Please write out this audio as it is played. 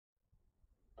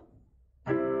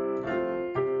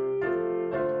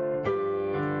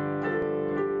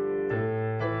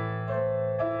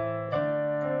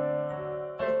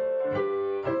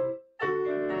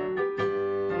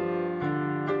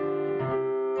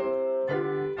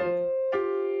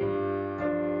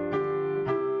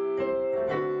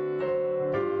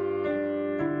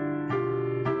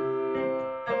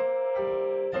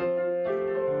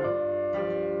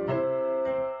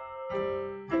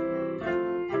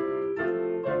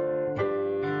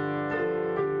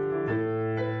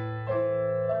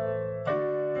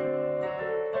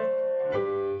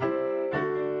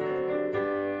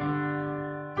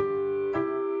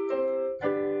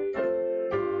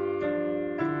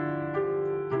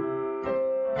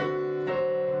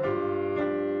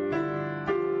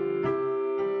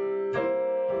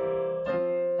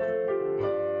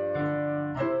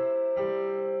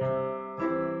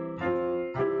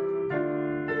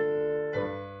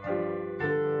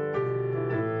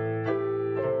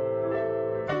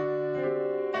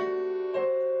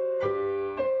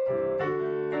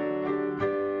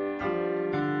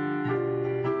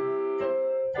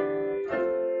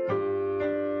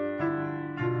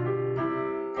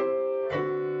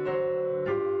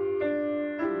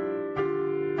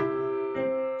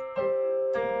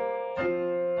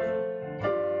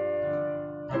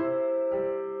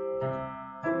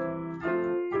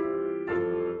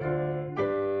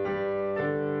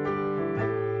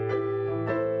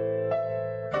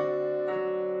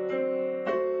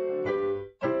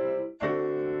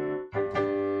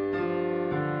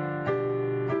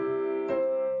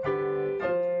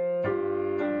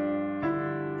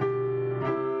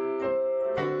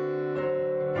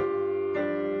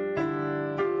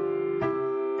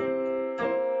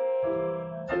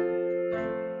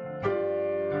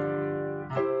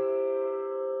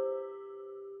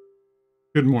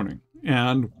Good morning,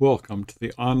 and welcome to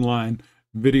the online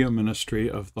video ministry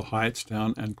of the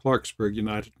Hyattstown and Clarksburg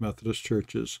United Methodist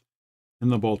Churches in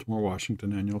the Baltimore,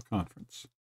 Washington Annual Conference.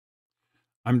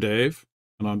 I'm Dave,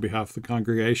 and on behalf of the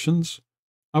congregations,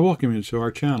 I welcome you to our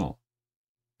channel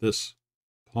this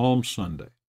Palm Sunday.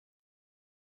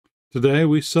 Today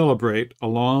we celebrate,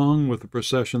 along with the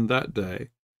procession that day,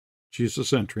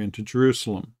 Jesus' entry into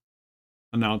Jerusalem,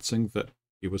 announcing that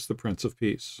he was the Prince of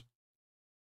Peace.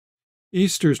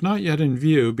 Easter's not yet in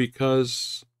view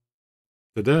because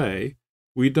today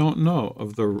we don't know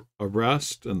of the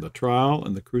arrest and the trial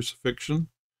and the crucifixion.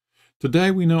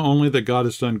 Today we know only that God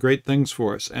has done great things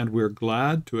for us, and we're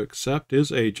glad to accept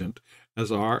his agent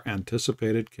as our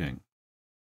anticipated king.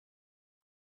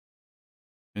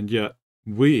 And yet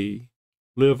we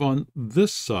live on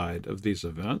this side of these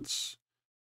events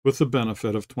with the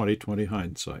benefit of 20/20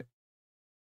 hindsight.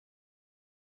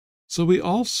 So we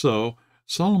also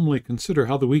solemnly consider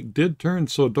how the week did turn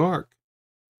so dark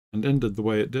and ended the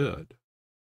way it did.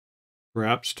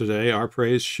 Perhaps today our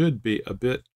praise should be a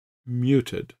bit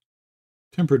muted,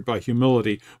 tempered by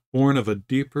humility, born of a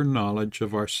deeper knowledge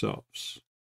of ourselves.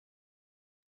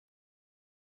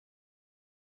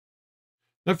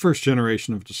 That first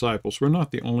generation of disciples were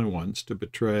not the only ones to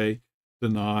betray,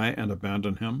 deny, and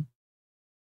abandon him.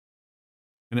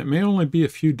 And it may only be a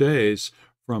few days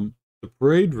from the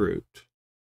parade route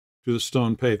to the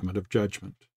stone pavement of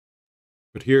judgment.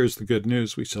 But here's the good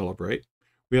news we celebrate.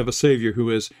 We have a Savior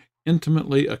who is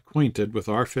intimately acquainted with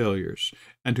our failures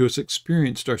and who has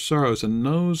experienced our sorrows and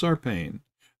knows our pain.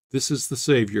 This is the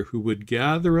Savior who would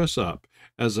gather us up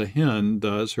as a hen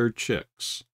does her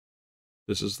chicks.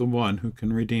 This is the one who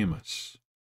can redeem us.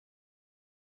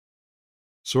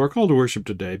 So our call to worship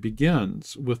today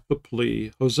begins with the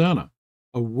plea, Hosanna,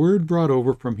 a word brought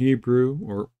over from Hebrew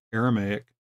or Aramaic,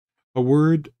 a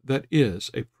word that is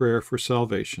a prayer for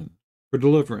salvation, for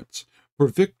deliverance, for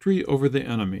victory over the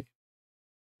enemy.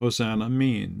 Hosanna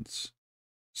means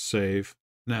save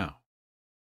now.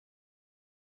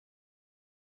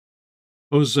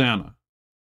 Hosanna.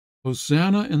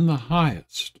 Hosanna in the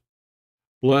highest.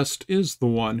 Blessed is the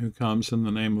one who comes in the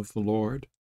name of the Lord.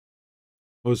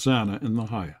 Hosanna in the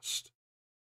highest.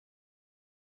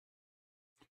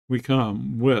 We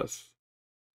come with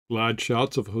glad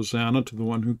shouts of Hosanna to the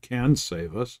one who can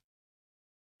save us,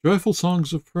 joyful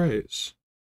songs of praise.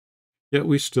 Yet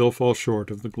we still fall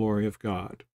short of the glory of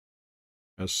God,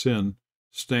 as sin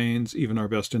stains even our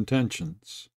best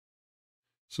intentions.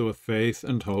 So with faith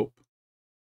and hope,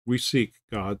 we seek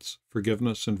God's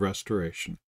forgiveness and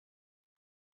restoration.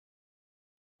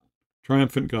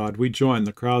 Triumphant God, we join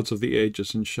the crowds of the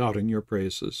ages in shouting your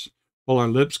praises. While our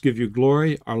lips give you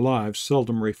glory, our lives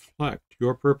seldom reflect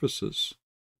your purposes.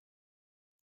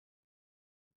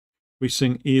 We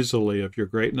sing easily of your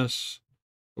greatness,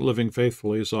 but living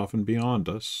faithfully is often beyond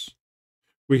us.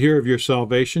 We hear of your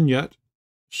salvation, yet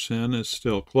sin is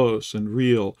still close and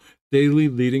real, daily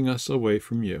leading us away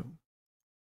from you.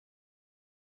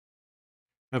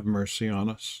 Have mercy on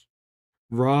us.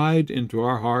 Ride into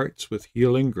our hearts with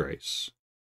healing grace.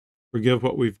 Forgive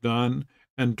what we've done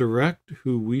and direct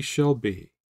who we shall be.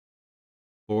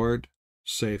 Lord,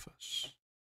 save us.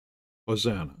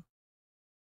 Hosanna.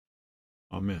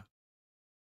 Amen.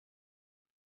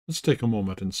 Let's take a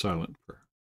moment in silent prayer.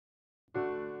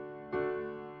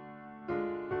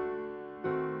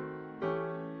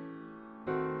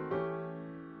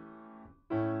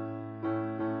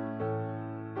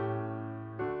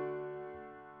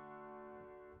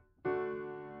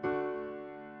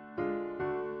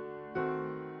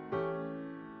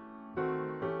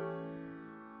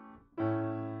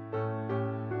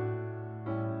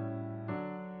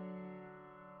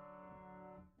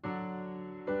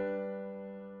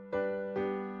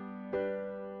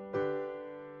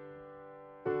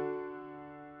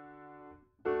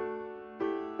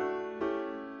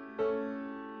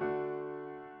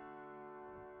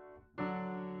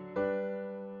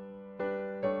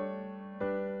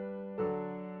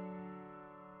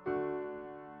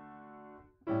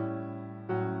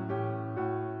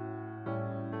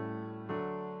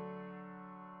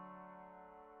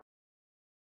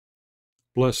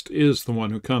 Blessed is the one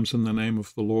who comes in the name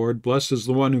of the Lord. Blessed is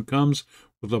the one who comes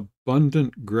with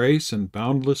abundant grace and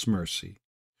boundless mercy.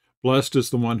 Blessed is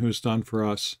the one who has done for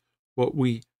us what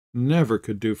we never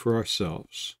could do for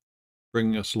ourselves,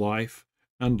 bringing us life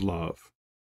and love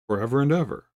forever and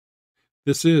ever.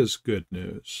 This is good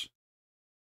news.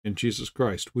 In Jesus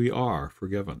Christ we are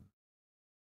forgiven.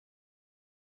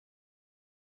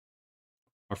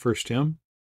 Our first hymn,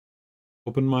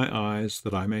 Open My Eyes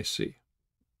That I May See.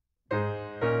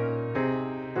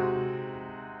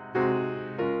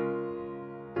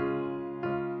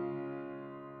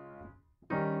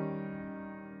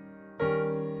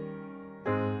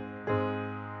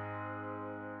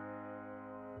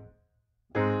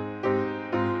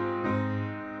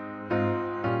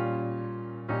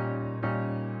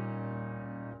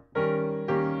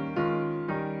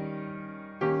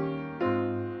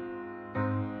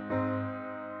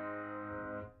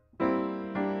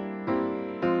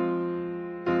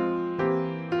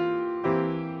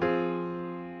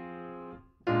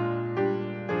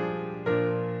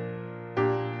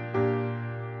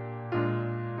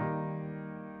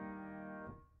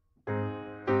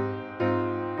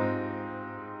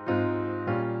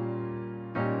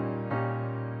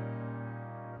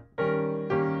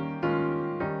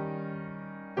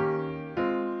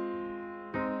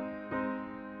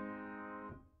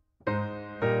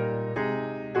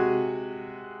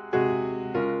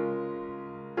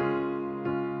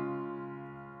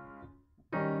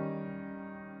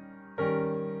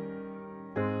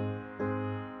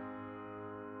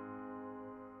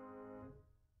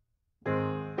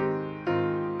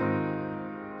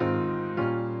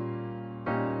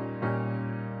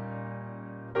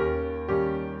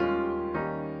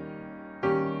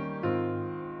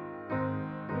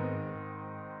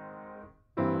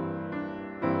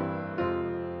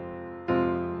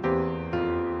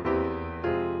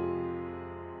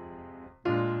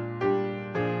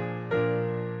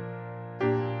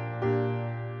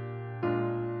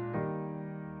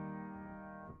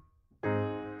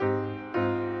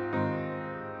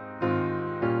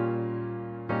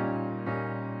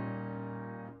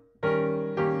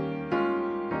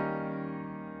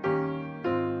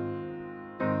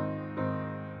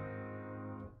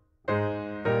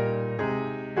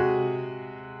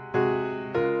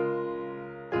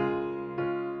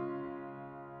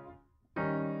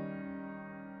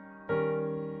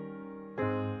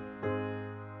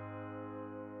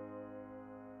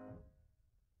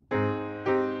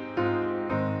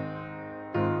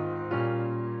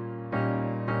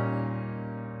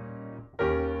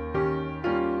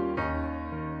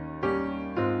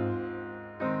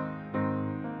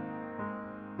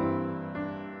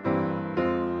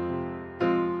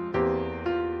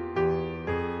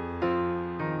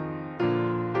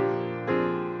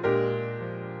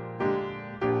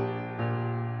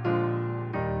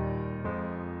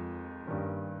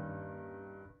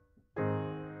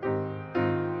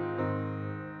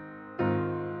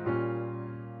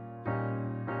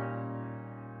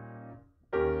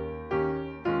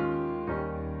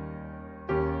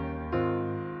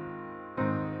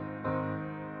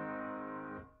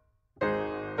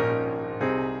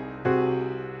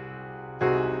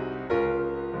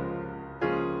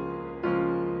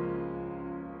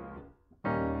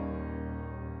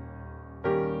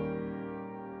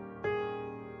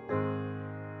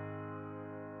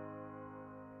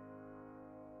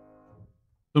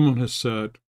 Someone has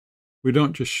said, we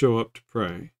don't just show up to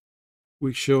pray.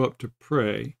 We show up to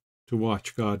pray to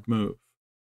watch God move.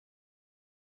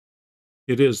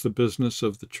 It is the business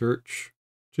of the church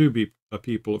to be a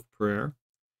people of prayer.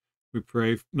 We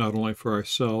pray not only for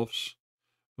ourselves,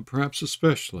 but perhaps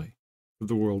especially for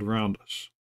the world around us.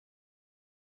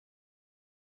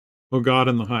 O God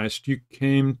in the highest, you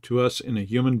came to us in a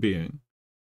human being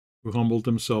who humbled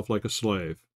himself like a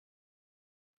slave.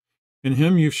 In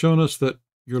him you've shown us that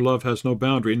your love has no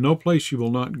boundary, no place you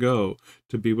will not go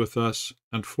to be with us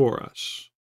and for us.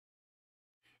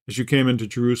 As you came into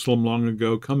Jerusalem long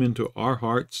ago, come into our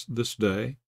hearts this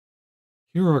day.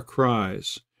 Hear our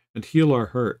cries and heal our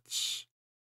hurts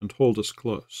and hold us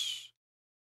close.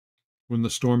 When the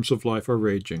storms of life are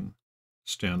raging,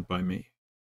 stand by me.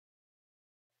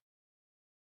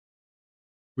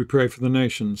 We pray for the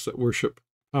nations that worship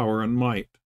power and might,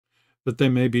 that they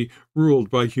may be ruled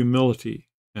by humility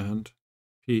and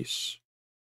peace.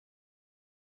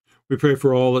 We pray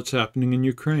for all that's happening in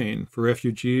Ukraine, for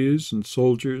refugees and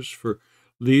soldiers, for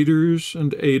leaders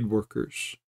and aid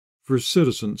workers, for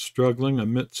citizens struggling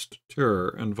amidst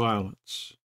terror and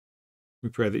violence. We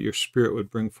pray that your Spirit would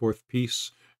bring forth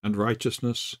peace and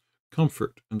righteousness,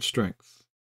 comfort and strength.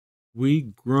 We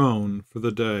groan for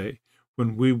the day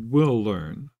when we will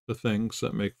learn the things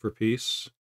that make for peace.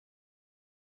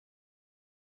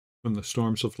 When the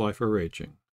storms of life are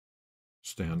raging,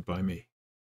 stand by me.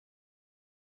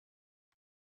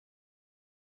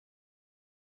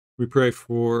 We pray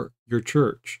for your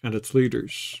church and its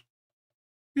leaders.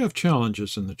 We have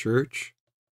challenges in the church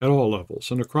at all levels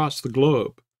and across the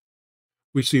globe.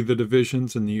 We see the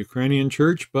divisions in the Ukrainian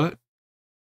church, but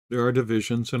there are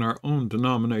divisions in our own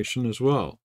denomination as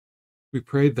well. We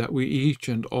pray that we each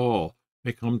and all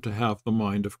may come to have the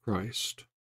mind of Christ.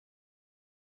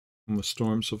 When the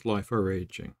storms of life are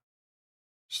raging,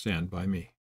 stand by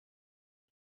me.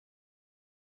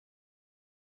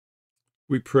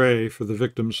 We pray for the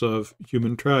victims of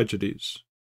human tragedies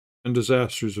and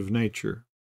disasters of nature.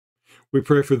 We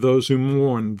pray for those who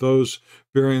mourn, those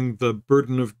bearing the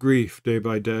burden of grief day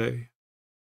by day.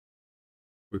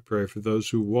 We pray for those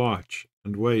who watch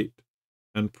and wait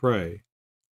and pray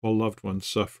while loved ones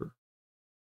suffer.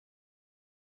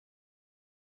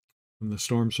 When the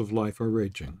storms of life are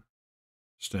raging,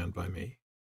 stand by me.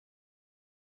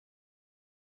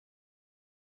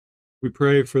 We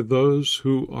pray for those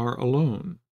who are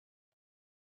alone,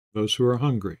 those who are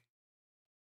hungry,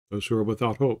 those who are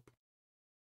without hope.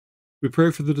 We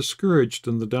pray for the discouraged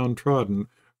and the downtrodden,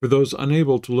 for those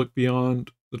unable to look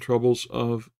beyond the troubles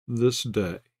of this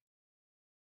day.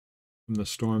 When the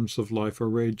storms of life are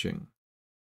raging,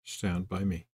 stand by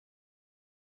me.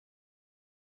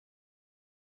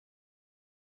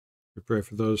 We pray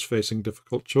for those facing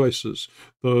difficult choices,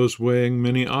 those weighing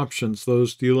many options,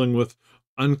 those dealing with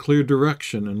unclear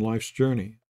direction in life's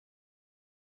journey.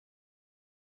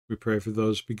 We pray for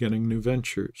those beginning new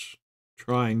ventures,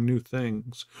 trying new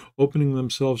things, opening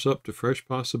themselves up to fresh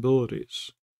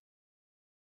possibilities.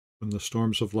 When the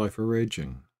storms of life are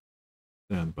raging,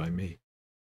 stand by me.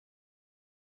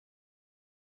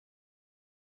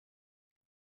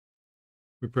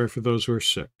 We pray for those who are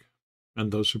sick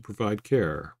and those who provide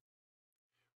care.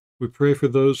 We pray for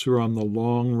those who are on the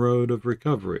long road of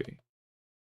recovery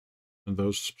and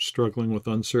those struggling with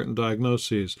uncertain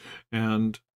diagnoses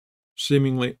and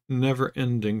seemingly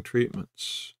never-ending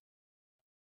treatments.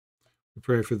 We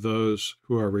pray for those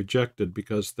who are rejected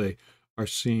because they are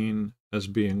seen as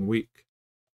being weak.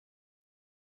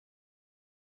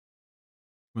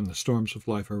 When the storms of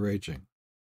life are raging,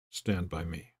 stand by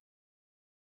me.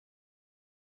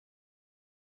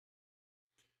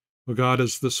 O God,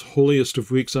 as this holiest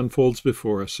of weeks unfolds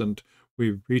before us, and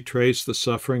we retrace the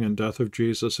suffering and death of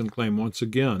Jesus and claim once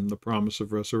again the promise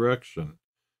of resurrection,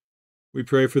 we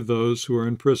pray for those who are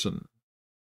in prison,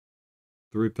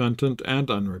 the repentant and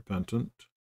unrepentant,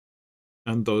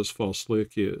 and those falsely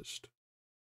accused.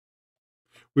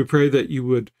 We pray that you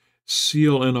would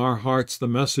seal in our hearts the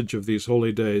message of these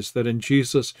holy days, that in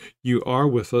Jesus you are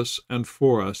with us and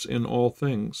for us in all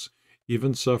things,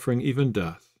 even suffering, even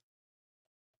death,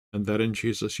 and that in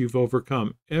Jesus you've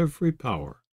overcome every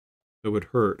power that would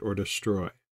hurt or destroy.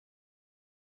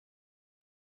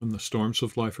 When the storms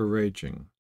of life are raging,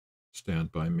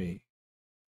 stand by me.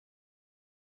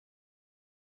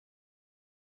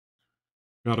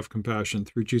 God of compassion,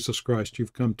 through Jesus Christ,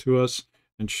 you've come to us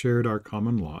and shared our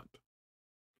common lot.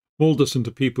 Mold us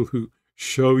into people who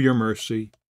show your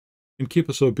mercy and keep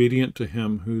us obedient to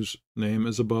him whose name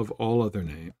is above all other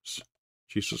names,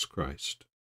 Jesus Christ.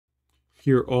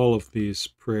 Hear all of these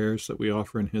prayers that we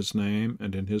offer in his name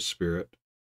and in his Spirit.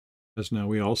 as now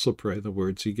we also pray the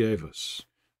words he gave us.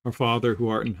 Our Father, who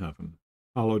art in heaven,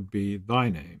 hallowed be thy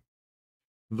name.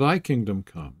 Thy kingdom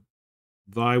come,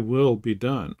 thy will be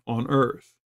done on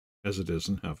earth as it is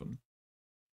in heaven.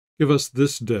 Give us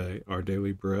this day our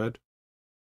daily bread,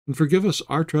 and forgive us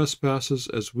our trespasses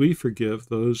as we forgive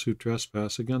those who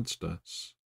trespass against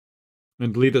us.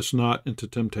 And lead us not into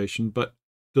temptation, but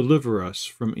deliver us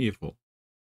from evil.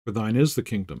 For thine is the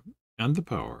kingdom, and the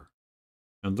power,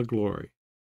 and the glory,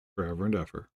 forever and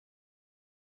ever.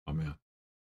 Amen.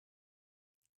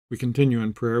 We continue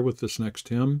in prayer with this next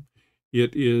hymn.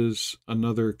 It is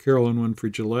another Carolyn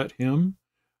Winfrey Gillette hymn,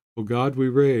 O God, we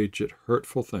rage at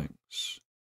hurtful things.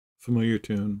 Familiar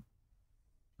tune.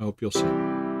 I hope you'll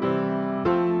sing.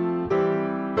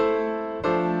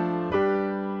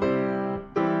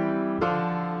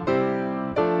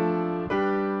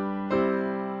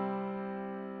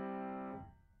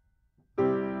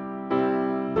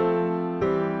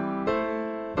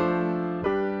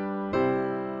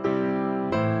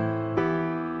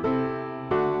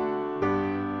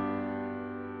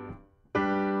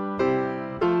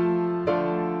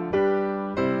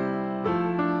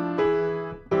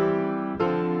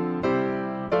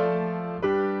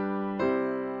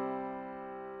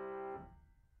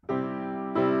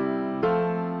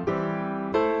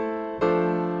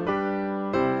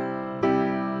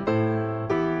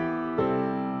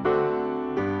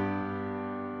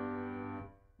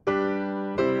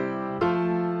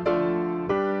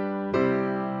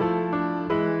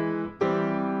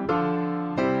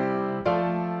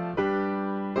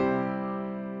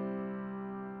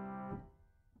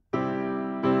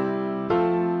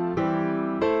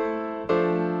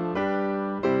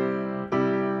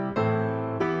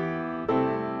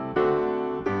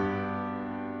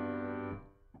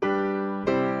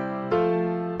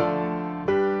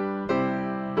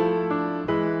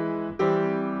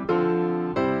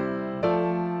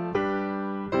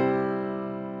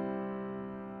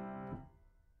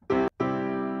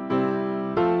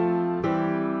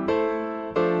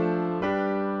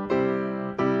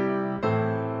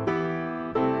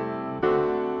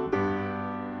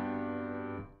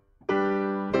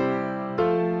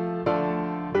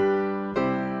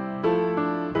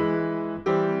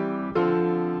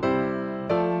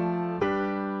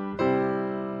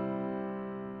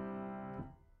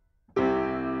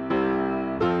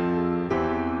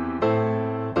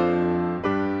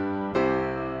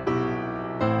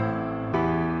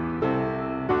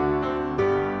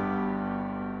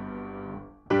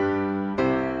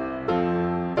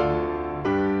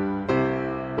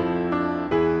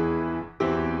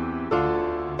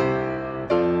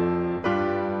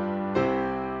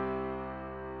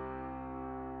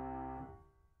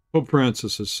 Pope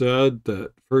Francis has said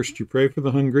that first you pray for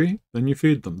the hungry, then you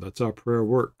feed them. That's how prayer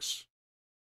works.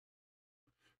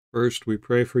 First we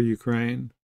pray for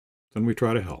Ukraine, then we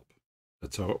try to help.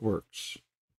 That's how it works.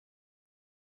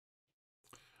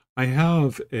 I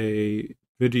have a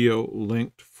video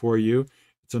linked for you.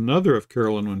 It's another of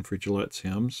Carolyn Winfrey Gillette's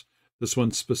hymns. This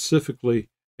one's specifically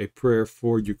a prayer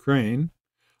for Ukraine.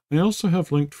 I also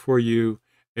have linked for you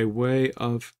a way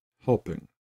of helping.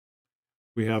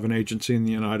 We have an agency in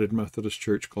the United Methodist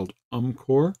Church called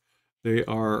UMCOR. They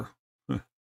are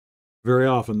very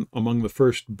often among the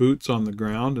first boots on the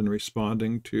ground in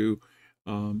responding to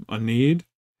a need,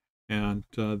 and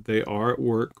they are at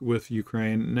work with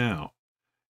Ukraine now,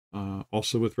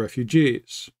 also with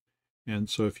refugees. And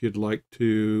so if you'd like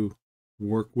to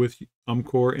work with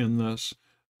UMCOR in this,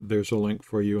 there's a link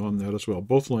for you on that as well.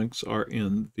 Both links are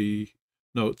in the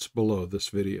notes below this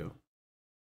video.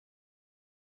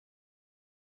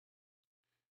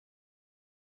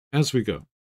 As we go,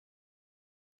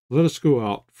 let us go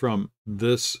out from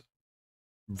this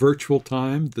virtual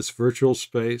time, this virtual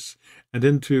space, and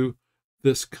into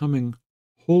this coming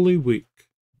Holy Week,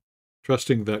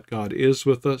 trusting that God is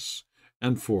with us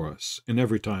and for us in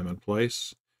every time and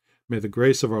place. May the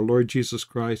grace of our Lord Jesus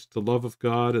Christ, the love of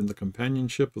God, and the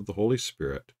companionship of the Holy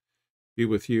Spirit be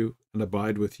with you and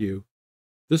abide with you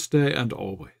this day and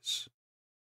always.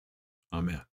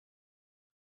 Amen.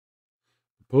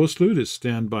 The Postlude is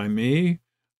Stand By Me,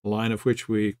 a line of which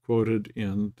we quoted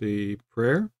in the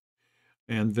prayer.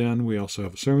 And then we also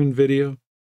have a sermon video.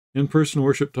 In-person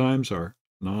worship times are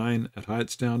 9 at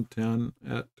Hightstown, 10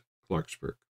 at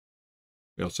Clarksburg.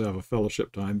 We also have a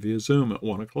fellowship time via Zoom at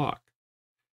 1 o'clock.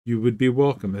 You would be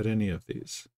welcome at any of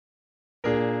these.